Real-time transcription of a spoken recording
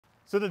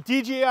So the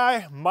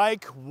DJI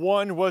Mic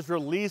 1 was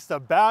released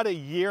about a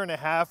year and a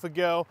half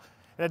ago,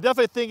 and I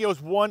definitely think it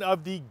was one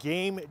of the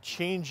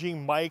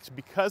game-changing mics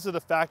because of the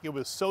fact it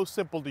was so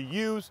simple to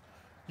use.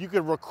 You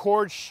could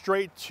record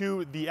straight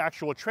to the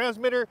actual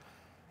transmitter,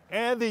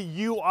 and the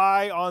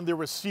UI on the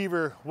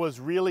receiver was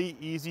really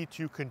easy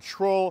to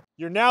control.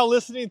 You're now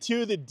listening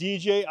to the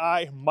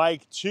DJI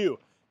Mic 2.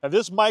 Now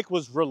this mic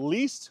was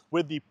released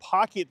with the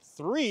Pocket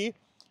 3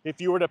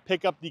 if you were to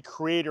pick up the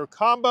Creator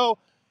Combo.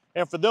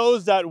 And for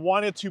those that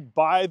wanted to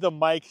buy the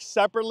mic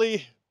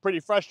separately, pretty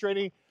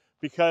frustrating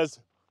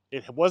because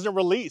it wasn't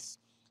released.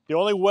 The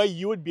only way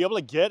you would be able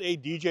to get a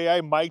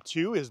DJI Mic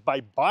 2 is by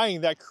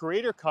buying that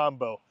Creator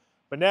Combo.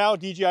 But now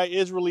DJI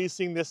is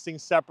releasing this thing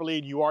separately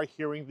and you are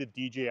hearing the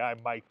DJI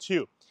Mic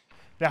 2.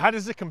 Now, how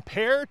does it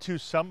compare to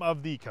some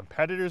of the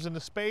competitors in the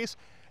space,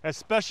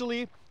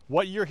 especially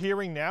what you're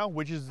hearing now,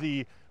 which is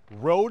the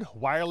Rode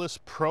Wireless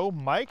Pro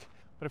mic?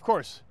 But of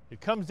course,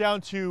 it comes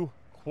down to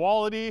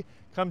quality,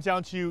 comes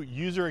down to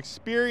user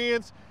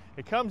experience,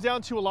 it comes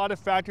down to a lot of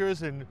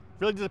factors and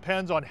really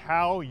depends on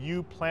how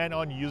you plan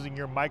on using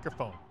your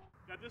microphone.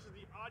 Now this is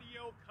the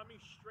audio coming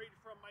straight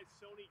from my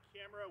Sony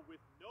camera with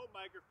no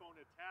microphone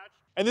attached.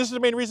 And this is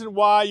the main reason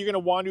why you're gonna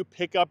want to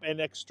pick up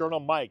an external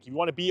mic. You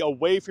wanna be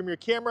away from your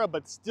camera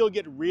but still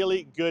get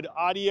really good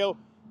audio.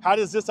 How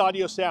does this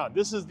audio sound?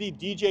 This is the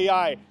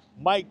DJI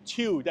Mic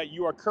 2 that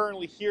you are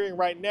currently hearing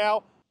right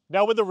now.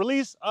 Now with the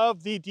release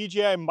of the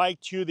DJI Mic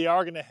 2, they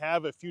are gonna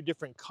have a few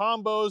different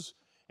combos,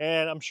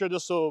 and I'm sure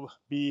this will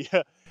be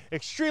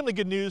extremely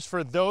good news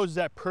for those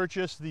that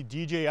purchase the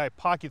DJI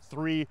Pocket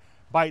 3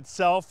 by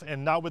itself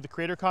and not with the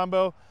Creator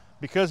Combo,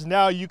 because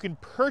now you can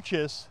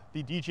purchase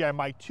the DJI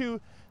Mic 2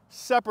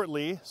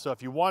 separately. So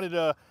if you wanted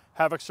to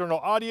have external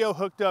audio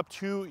hooked up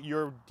to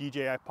your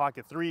DJI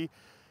Pocket 3,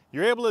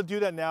 you're able to do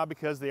that now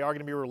because they are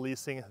gonna be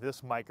releasing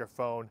this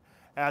microphone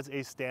as a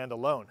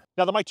standalone.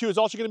 Now the Mic 2 is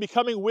also going to be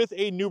coming with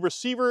a new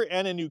receiver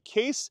and a new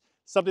case,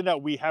 something that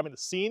we haven't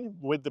seen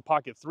with the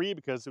Pocket 3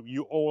 because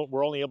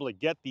we're only able to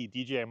get the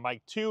DJI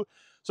Mic 2.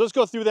 So let's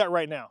go through that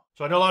right now.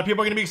 So I know a lot of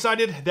people are going to be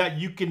excited that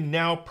you can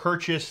now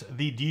purchase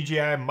the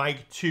DJI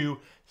Mic 2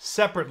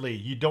 separately.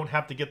 You don't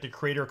have to get the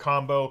Creator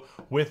Combo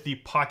with the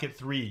Pocket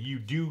 3. You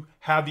do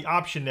have the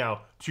option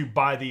now to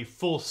buy the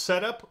full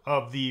setup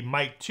of the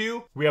Mic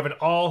 2. We have an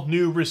all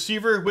new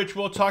receiver, which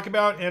we'll talk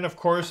about. And of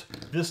course,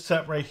 this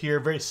set right here,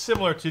 very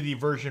similar to the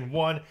version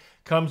 1,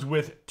 comes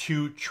with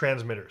 2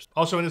 transmitters.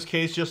 Also in this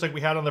case, just like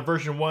we had on the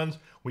version 1s,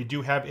 we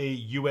do have a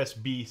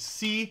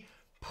USB-C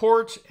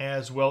port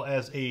as well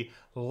as a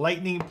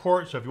lightning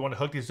port. So if you want to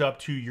hook these up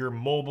to your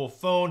mobile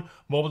phone,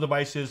 mobile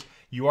devices,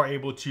 you are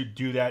able to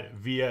do that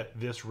via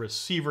this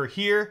receiver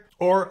here.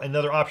 Or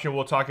another option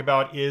we'll talk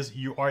about is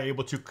you are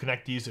able to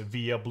connect these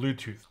via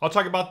Bluetooth. I'll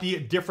talk about the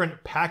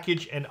different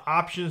package and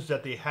options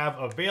that they have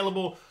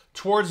available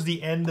towards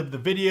the end of the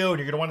video. And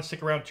you're going to want to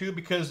stick around too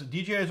because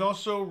DJI is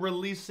also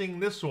releasing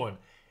this one,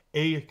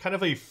 a kind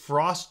of a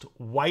frost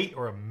white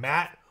or a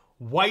matte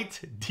white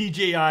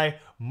DJI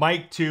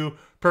Mic 2,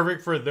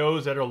 perfect for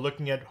those that are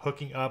looking at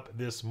hooking up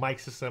this mic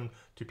system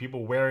to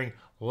people wearing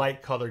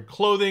light colored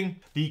clothing.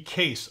 The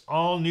case,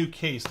 all new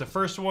case. The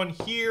first one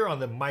here on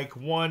the Mic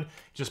 1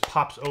 just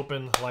pops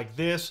open like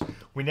this.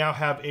 We now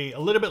have a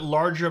little bit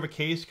larger of a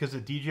case because the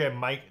DJI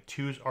Mic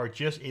 2s are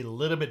just a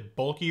little bit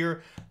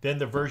bulkier than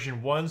the version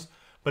 1s.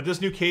 But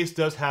this new case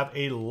does have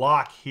a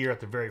lock here at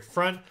the very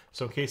front.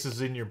 So in case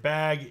it's in your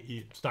bag,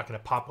 it's not gonna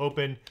pop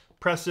open.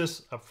 Press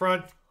this up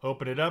front,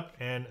 open it up,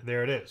 and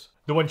there it is.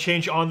 The one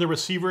change on the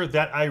receiver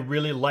that I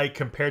really like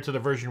compared to the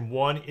version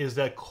 1 is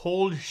that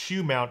cold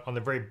shoe mount on the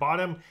very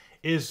bottom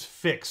is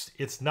fixed.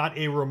 It's not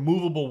a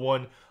removable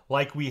one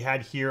like we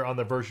had here on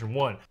the version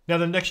 1. Now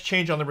the next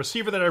change on the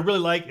receiver that I really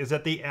like is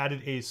that they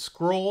added a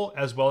scroll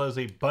as well as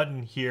a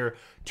button here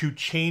to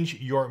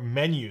change your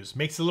menus.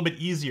 Makes it a little bit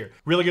easier.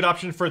 Really good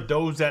option for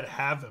those that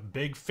have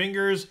big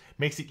fingers.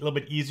 Makes it a little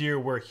bit easier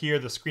where here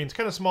the screen's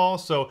kind of small,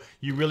 so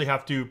you really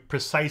have to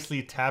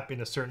precisely tap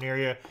in a certain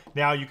area.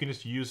 Now you can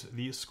just use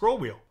the scroll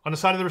wheel. On the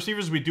side of the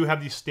receivers, we do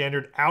have the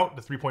standard out,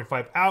 the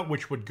 3.5 out,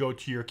 which would go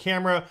to your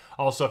camera.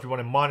 Also, if you want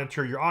to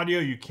monitor your audio,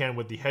 you can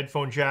with the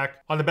headphone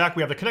jack. On the back,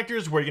 we have the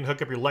connectors where you can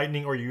hook up your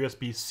Lightning or your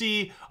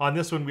USB-C. On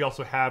this one, we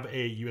also have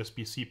a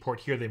USB-C port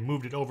here. They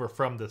moved it over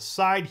from the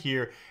side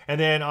here. And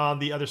then on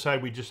the other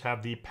side, we just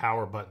have the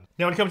power button.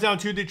 Now, when it comes down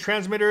to the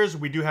transmitters,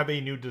 we do have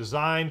a new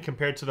design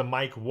compared to the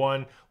Mic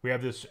 1. We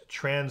have this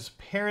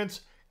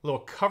transparent little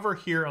cover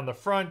here on the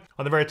front.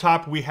 On the very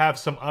top, we have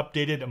some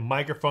updated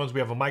microphones. We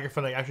have a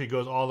microphone that actually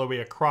goes all the way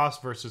across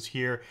versus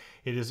here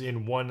it is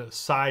in one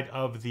side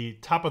of the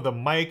top of the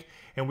mic.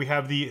 And we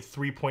have the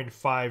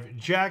 3.5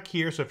 jack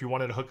here. So if you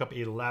wanted to hook up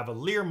a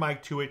lavalier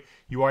mic to it,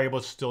 you are able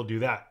to still do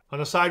that. On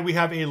the side, we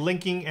have a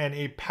linking and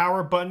a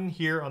power button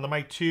here on the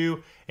Mic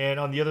 2. And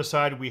on the other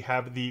side, we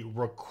have the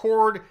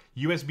record,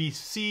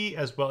 USB-C,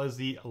 as well as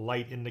the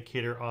light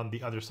indicator on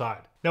the other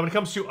side. Now, when it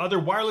comes to other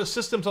wireless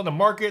systems on the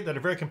market that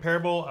are very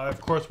comparable, I, of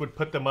course, would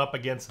put them up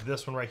against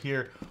this one right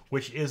here,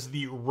 which is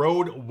the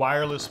Rode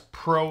Wireless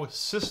Pro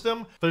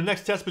system. For the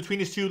next test between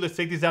these two, let's let's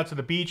take these out to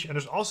the beach. And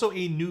there's also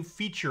a new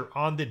feature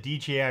on the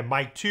DJI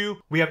Mic 2.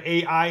 We have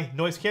AI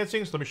noise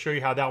canceling, so let me show you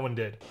how that one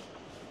did.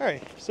 All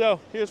right, so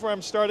here's where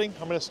I'm starting.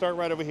 I'm gonna start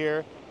right over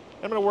here.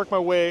 I'm gonna work my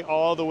way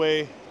all the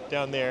way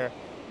down there.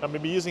 I'm gonna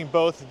be using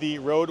both the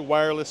Rode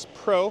Wireless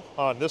Pro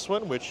on this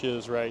one, which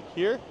is right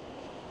here,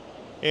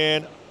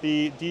 and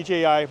the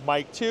DJI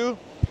Mic 2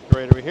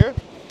 right over here.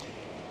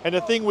 And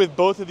the thing with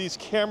both of these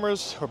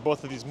cameras, or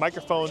both of these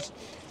microphones,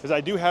 is I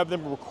do have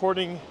them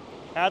recording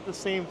at the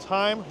same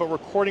time, but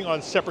recording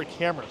on separate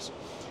cameras.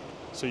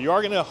 So you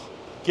are gonna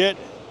get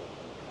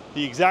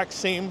the exact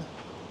same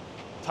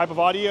type of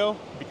audio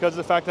because of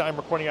the fact that I'm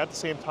recording at the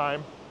same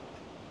time,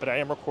 but I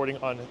am recording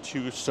on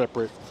two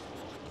separate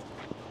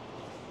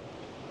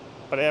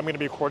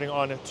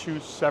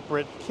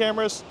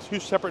cameras, two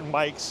separate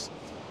mics.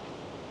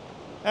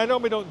 And I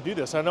normally don't do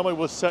this. I normally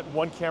will set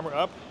one camera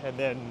up and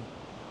then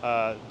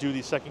do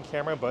the second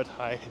camera, but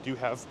I do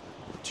have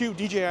two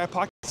DJI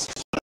pockets.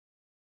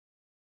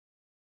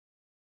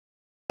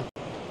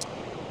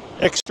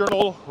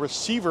 External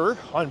receiver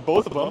on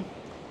both of them,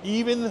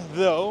 even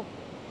though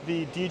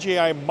the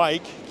DJI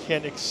mic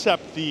can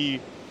accept the,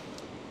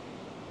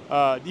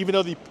 even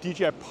though the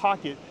DJI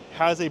Pocket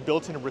has a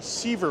built-in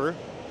receiver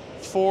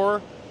for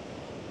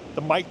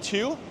the Mic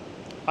 2,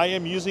 I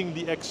am using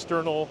the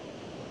external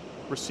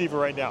receiver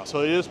right now.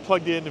 So it is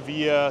plugged in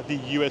via the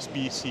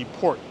USB-C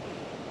port.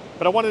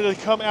 But I wanted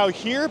to come out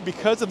here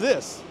because of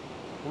this.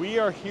 We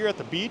are here at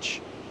the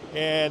beach,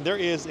 and there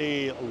is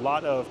a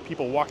lot of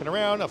people walking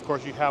around. Of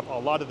course, you have a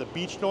lot of the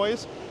beach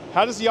noise.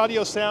 How does the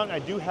audio sound? I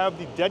do have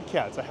the dead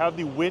cats. I have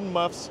the wind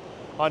muffs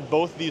on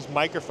both these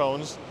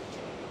microphones.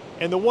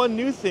 And the one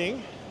new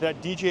thing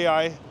that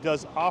DJI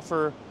does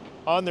offer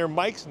on their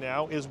mics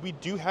now is we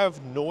do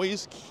have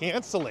noise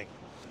canceling.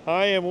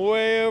 I am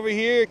way over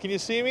here. Can you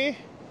see me?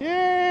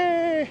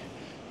 Yay!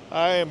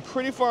 I am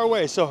pretty far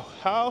away. So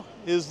how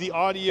is the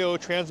audio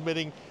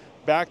transmitting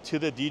back to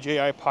the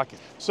DJI Pocket?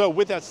 So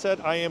with that said,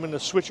 I am going to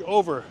switch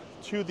over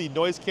to the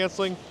noise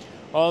canceling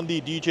on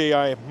the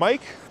DJI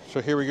mic.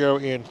 So here we go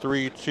in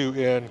 3, 2,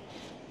 and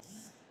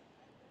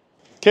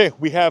okay,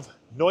 we have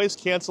noise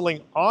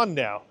canceling on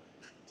now.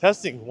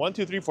 Testing 1,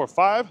 2, 3, 4,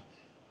 5.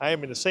 I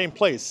am in the same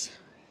place.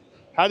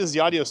 How does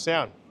the audio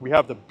sound? We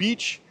have the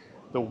beach,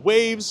 the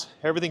waves,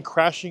 everything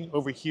crashing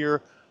over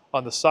here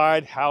on the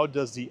side. How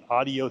does the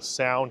audio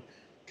sound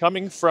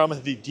coming from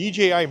the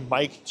DJI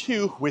Mic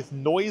 2 with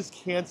noise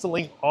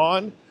canceling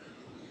on?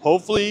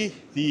 Hopefully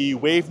the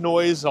wave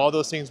noise, all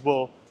those things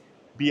will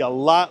be a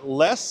lot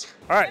less.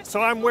 All right,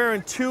 so I'm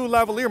wearing two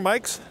lavalier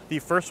mics. The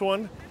first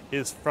one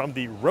is from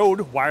the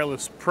Rode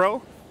Wireless Pro.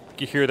 You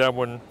can hear that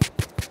one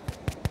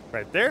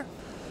right there.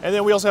 And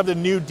then we also have the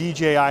new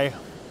DJI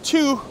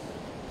 2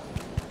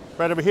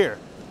 right over here.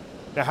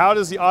 Now, how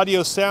does the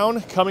audio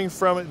sound coming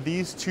from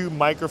these two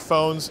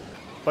microphones?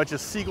 Bunch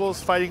of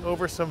seagulls fighting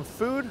over some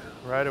food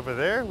right over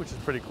there, which is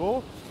pretty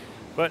cool.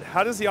 But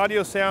how does the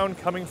audio sound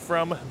coming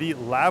from the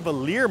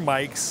lavalier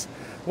mics?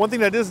 One thing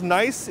that is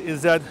nice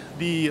is that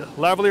the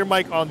lavalier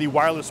mic on the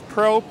Wireless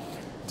Pro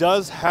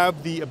does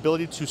have the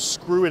ability to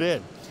screw it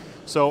in.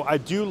 So I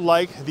do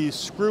like the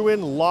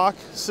screw-in lock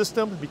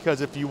system,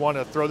 because if you want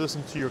to throw this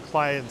into your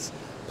client's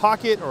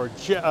pocket or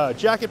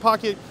jacket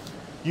pocket,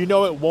 you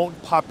know it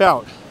won't pop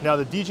out. Now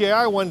the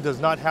DJI one does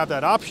not have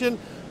that option,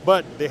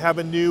 but they have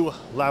a new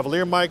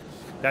lavalier mic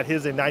that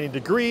is a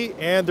 90-degree,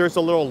 and there's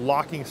a little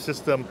locking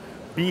system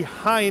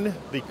behind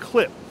the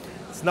clip.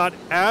 It's not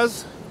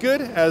as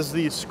good as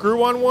the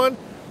screw-on one,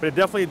 but it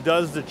definitely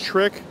does the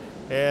trick,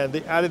 and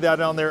they added that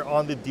on there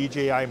on the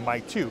DJI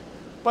Mic 2.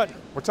 But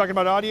we're talking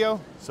about audio,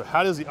 so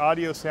how does the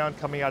audio sound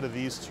coming out of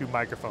these two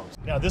microphones?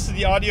 Now this is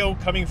the audio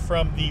coming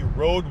from the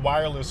Rode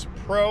Wireless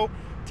Pro.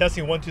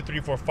 Testing 1, 2, 3,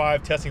 4,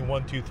 5, testing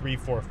 1, 2, 3,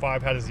 4,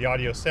 5. How does the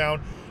audio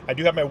sound? I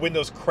do have my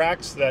windows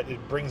cracked so that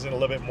it brings in a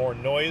little bit more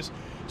noise.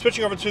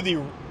 Switching over to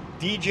the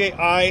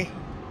DJI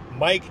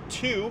Mic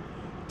 2,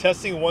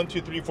 testing 1,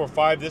 2, 3, 4,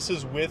 5. This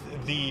is with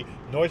the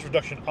noise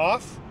reduction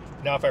off.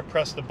 Now if I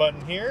press the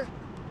button here,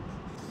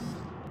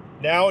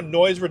 now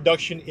noise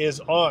reduction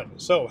is on.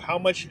 So how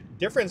much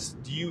difference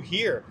do you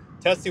hear?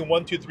 Testing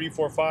 1, 2, 3,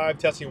 4, 5,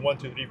 testing 1,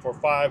 2, 3, 4,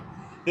 5.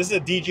 This is a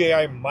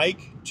DJI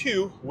Mic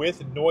 2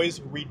 with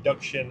noise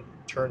reduction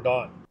turned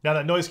on. Now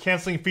that noise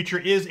canceling feature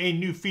is a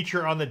new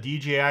feature on the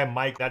DJI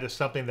mic. That is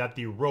something that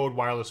the Rode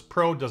Wireless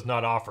Pro does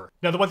not offer.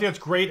 Now the one thing that's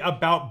great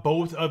about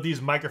both of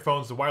these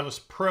microphones, the Wireless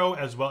Pro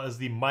as well as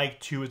the Mic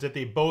 2, is that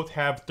they both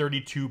have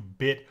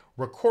 32-bit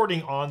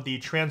recording on the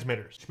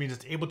transmitters, which means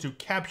it's able to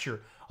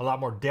capture a lot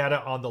more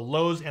data on the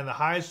lows and the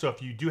highs. So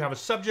if you do have a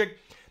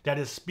subject that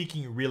is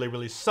speaking really,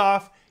 really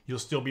soft, you'll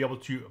still be able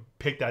to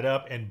pick that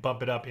up and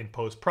bump it up in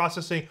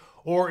post-processing.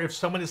 Or if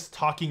someone is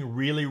talking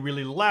really,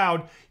 really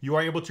loud, you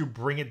are able to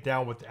bring it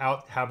down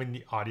without having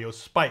the audio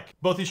spike.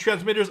 Both these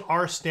transmitters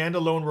are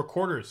standalone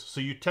recorders, so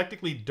you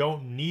technically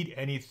don't need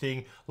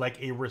anything like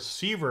a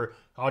receiver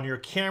on your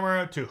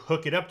camera to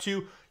hook it up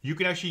to. You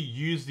can actually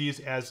use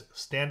these as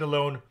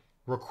standalone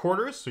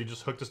recorders. So you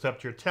just hook this up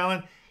to your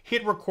talent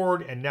hit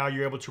record, and now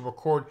you're able to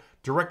record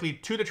directly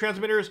to the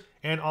transmitters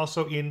and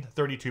also in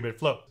 32-bit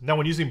flow. Now,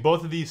 when using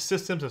both of these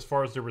systems, as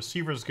far as the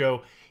receivers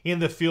go in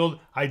the field,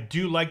 I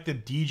do like the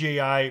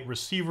DJI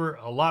receiver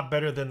a lot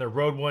better than the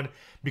Rode one,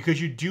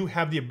 because you do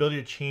have the ability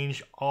to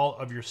change all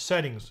of your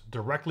settings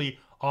directly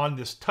on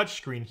this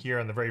touchscreen here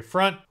on the very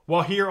front.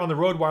 While here on the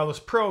Rode Wireless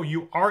Pro,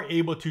 you are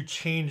able to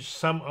change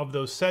some of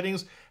those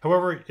settings.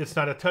 However, it's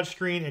not a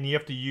touchscreen, and you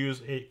have to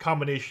use a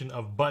combination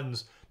of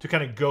buttons to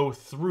kind of go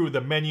through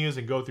the menus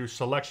and go through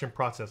selection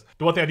process.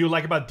 The one thing I do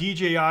like about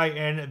DJI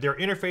and their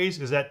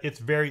interface is that it's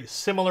very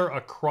similar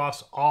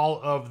across all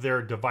of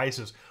their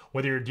devices.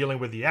 Whether you're dealing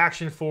with the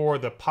Action 4,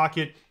 the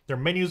Pocket, their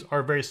menus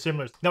are very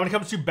similar. Now, when it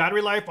comes to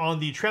battery life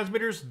on the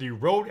transmitters, the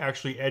Rode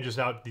actually edges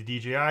out the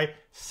DJI.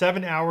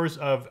 7 hours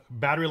of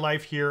battery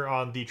life here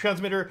on the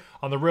transmitter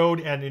on the Rode,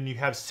 and then you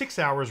have 6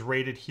 hours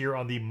rated here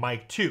on the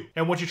Mic 2.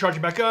 And once you charge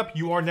it back up,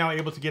 you are now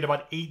able to get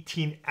about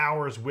 18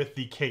 hours with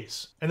the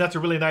case. And that's a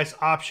really nice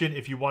option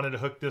if you wanted to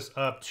hook this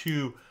up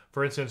to,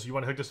 for instance, you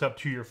want to hook this up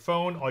to your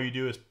phone. All you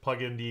do is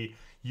plug in the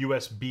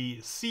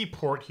USB-C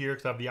port here,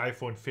 because I have the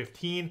iPhone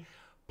 15.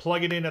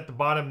 Plug it in at the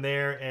bottom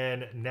there,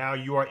 and now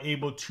you are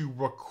able to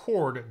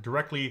record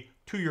directly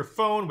to your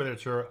phone, whether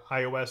it's your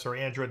iOS or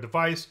Android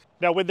device.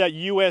 Now, with that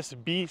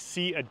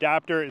USB-C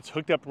adapter, it's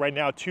hooked up right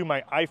now to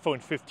my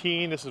iPhone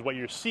 15. This is what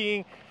you're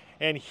seeing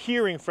and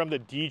hearing from the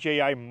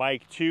DJI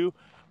Mic 2.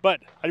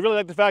 But I really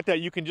like the fact that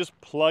you can just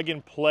plug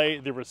and play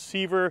the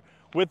receiver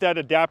with that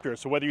adapter.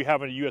 So whether you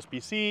have a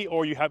USB-C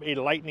or you have a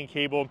lightning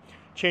cable,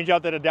 change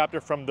out that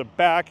adapter from the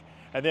back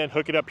and then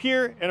hook it up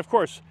here. And of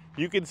course,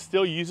 you can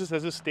still use this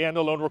as a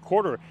standalone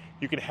recorder.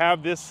 You can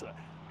have this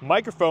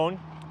microphone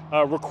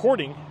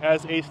recording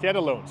as a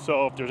standalone.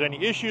 So if there's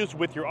any issues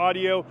with your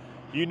audio,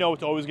 you know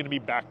it's always going to be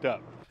backed up.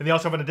 And they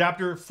also have an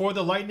adapter for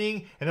the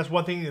Lightning, and that's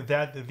one thing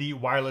that the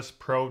Wireless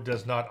Pro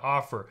does not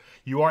offer.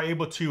 You are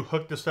able to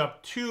hook this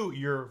up to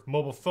your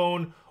mobile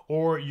phone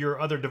or your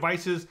other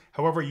devices.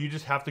 However, you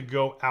just have to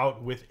go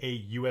out with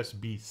a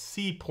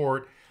USB-C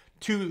port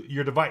to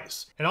your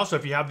device. And also,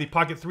 if you have the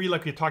Pocket 3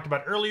 like we talked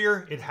about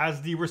earlier, it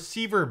has the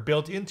receiver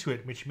built into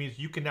it, which means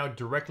you can now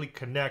directly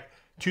connect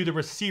to the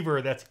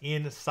receiver that's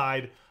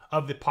inside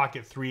of the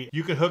Pocket 3.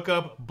 You can hook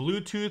up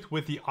Bluetooth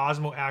with the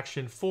Osmo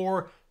Action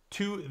 4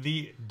 to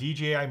the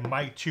DJI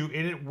Mic 2,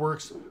 and it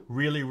works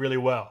really, really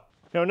well.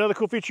 Now, another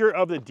cool feature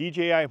of the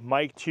DJI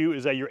Mic 2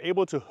 is that you're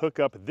able to hook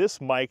up this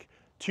mic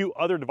to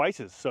other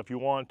devices. So if you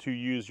want to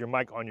use your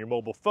mic on your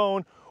mobile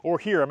phone, or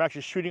here, I'm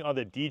actually shooting on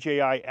the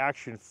DJI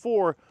Action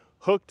 4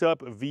 hooked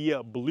up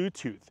via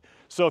Bluetooth.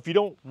 So if you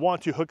don't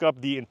want to hook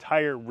up the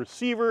entire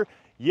receiver,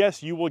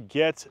 yes, you will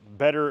get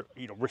better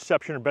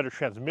reception or better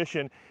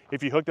transmission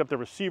if you hooked up the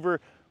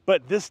receiver,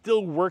 but this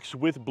still works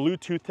with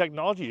Bluetooth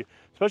technology,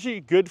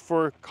 especially good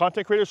for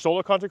content creators,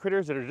 solo content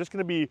creators that are just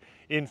gonna be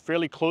in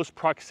fairly close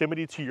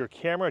proximity to your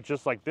camera,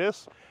 just like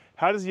this.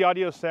 How does the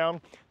audio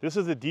sound? This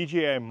is the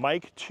DJI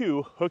Mic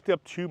 2 hooked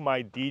up to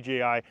my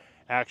DJI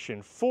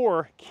Action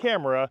 4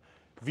 camera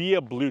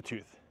via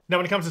Bluetooth. Now,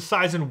 when it comes to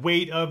size and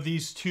weight of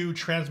these two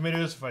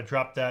transmitters, if I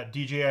drop that,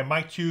 DJI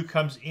Mic 2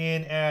 comes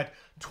in at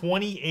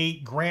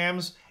 28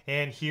 grams,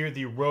 and here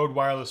the Rode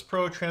Wireless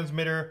Pro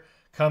transmitter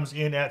comes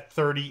in at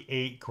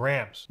 38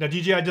 grams. Now,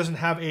 DJI doesn't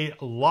have a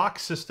lock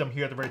system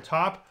here at the very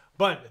top,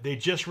 but they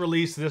just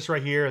released this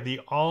right here, the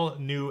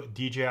all-new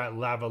DJI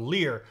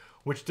lavalier,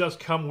 which does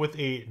come with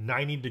a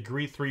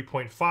 90-degree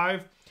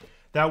 3.5.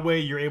 That way,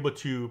 you're able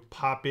to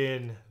pop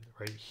in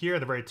right here at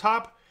the very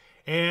top,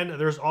 and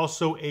there's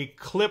also a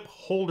clip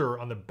holder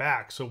on the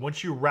back. So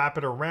once you wrap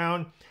it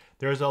around,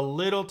 there's a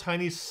little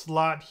tiny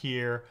slot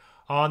here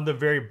on the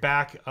very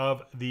back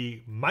of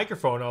the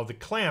microphone, of the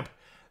clamp,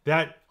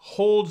 that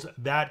holds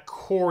that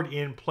cord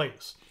in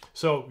place.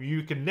 So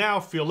you can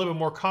now feel a little bit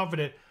more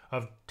confident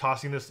of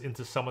tossing this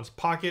into someone's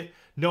pocket,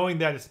 knowing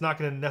that it's not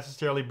going to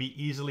necessarily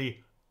be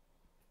easily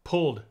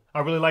pulled.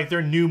 I really like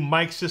their new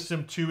mic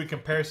system too in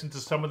comparison to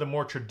some of the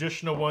more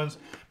traditional ones,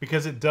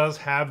 because it does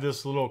have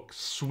this little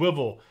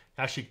swivel,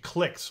 actually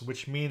clicks,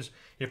 which means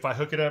if I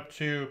hook it up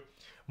to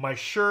my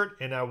shirt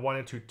and I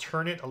wanted to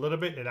turn it a little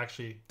bit, it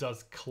actually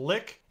does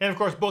click. And of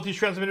course, both these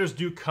transmitters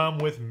do come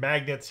with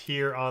magnets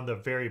here on the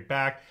very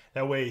back.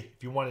 That way,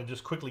 if you want to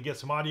just quickly get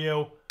some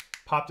audio,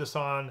 pop this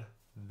on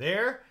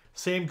there.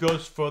 Same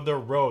goes for the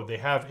Rode. They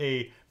have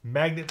a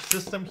magnet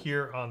system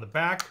here on the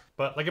back,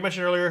 but like I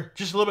mentioned earlier,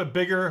 just a little bit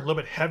bigger, a little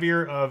bit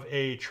heavier of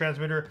a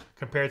transmitter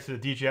compared to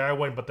the DJI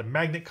one, but the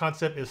magnet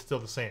concept is still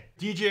the same.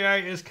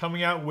 DJI is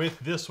coming out with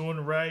this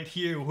one right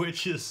here,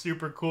 which is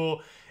super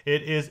cool.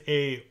 It is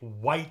a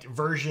white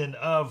version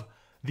of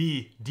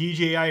the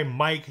DJI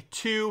Mic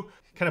 2.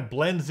 Kind of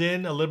blends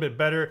in a little bit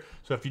better.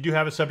 So if you do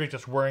have a subject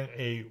that's wearing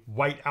a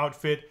white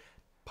outfit,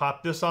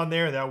 pop this on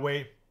there. That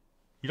way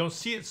you don't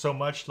see it so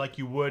much like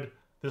you would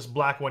this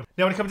black one.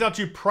 Now, when it comes down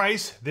to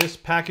price, this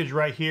package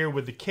right here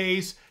with the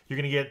case, you're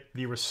gonna get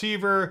the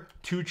receiver,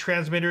 2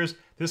 transmitters.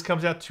 this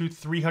comes out to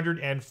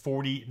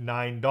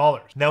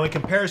 $349. Now in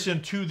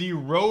comparison to the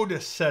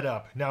Rode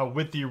setup, now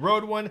with the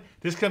Rode one,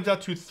 this comes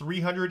out to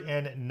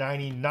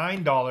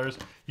 $399.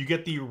 You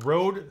get the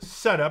Rode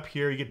setup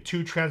here, you get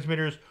 2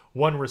 transmitters,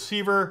 1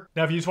 receiver.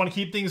 Now if you just want to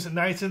keep things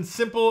nice and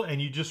simple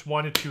and you just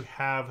wanted to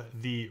have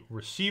the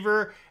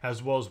receiver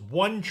as well as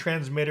 1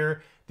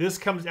 transmitter, this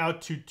comes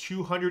out to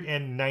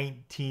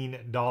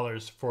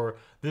 $219 for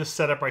this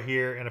setup right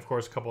here, and of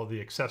course a couple of the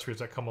accessories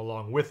that come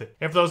along with it.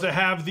 And for those that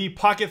have the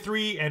Pocket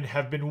 3 and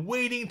have been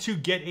waiting to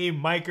get a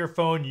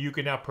microphone, you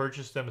can now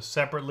purchase them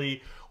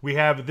separately. We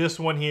have this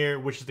one here,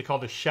 which is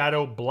called the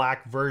Shadow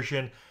Black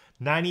version,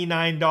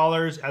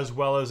 $99, as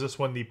well as this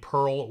one, the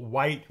Pearl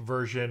White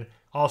version,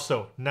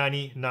 also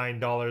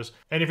 $99.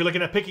 And if you're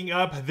looking at picking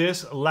up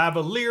this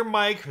lavalier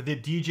mic, the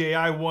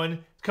DJI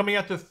one, it's coming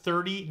out to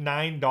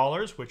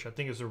 $39, which I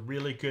think is a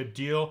really good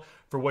deal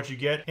for what you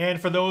get. And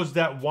for those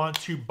that want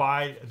to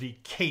buy the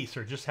case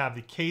or just have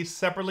the case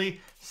separately,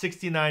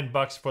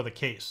 $69 for the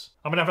case.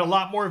 I'm gonna have a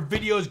lot more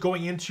videos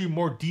going into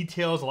more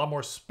details, a lot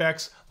more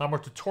specs, a lot more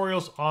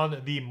tutorials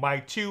on the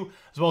Mic 2,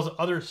 as well as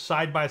other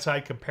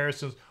side-by-side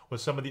comparisons with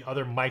some of the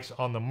other mics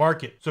on the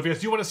market. So if you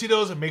guys do want to see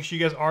those, make sure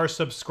you guys are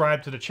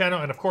subscribed to the channel.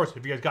 And of course,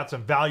 if you guys got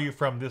some value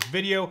from this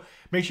video,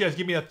 make sure you guys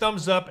give me a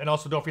thumbs up, and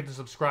also don't forget to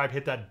subscribe,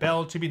 hit that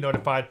bell to be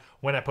notified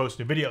when I post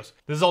new videos.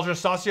 This is Ultra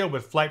Stasio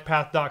with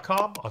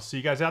FlytPath.com. I'll see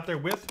you guys out there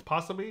with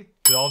possibly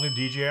the all new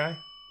DJI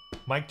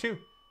Mic 2.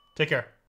 Take care.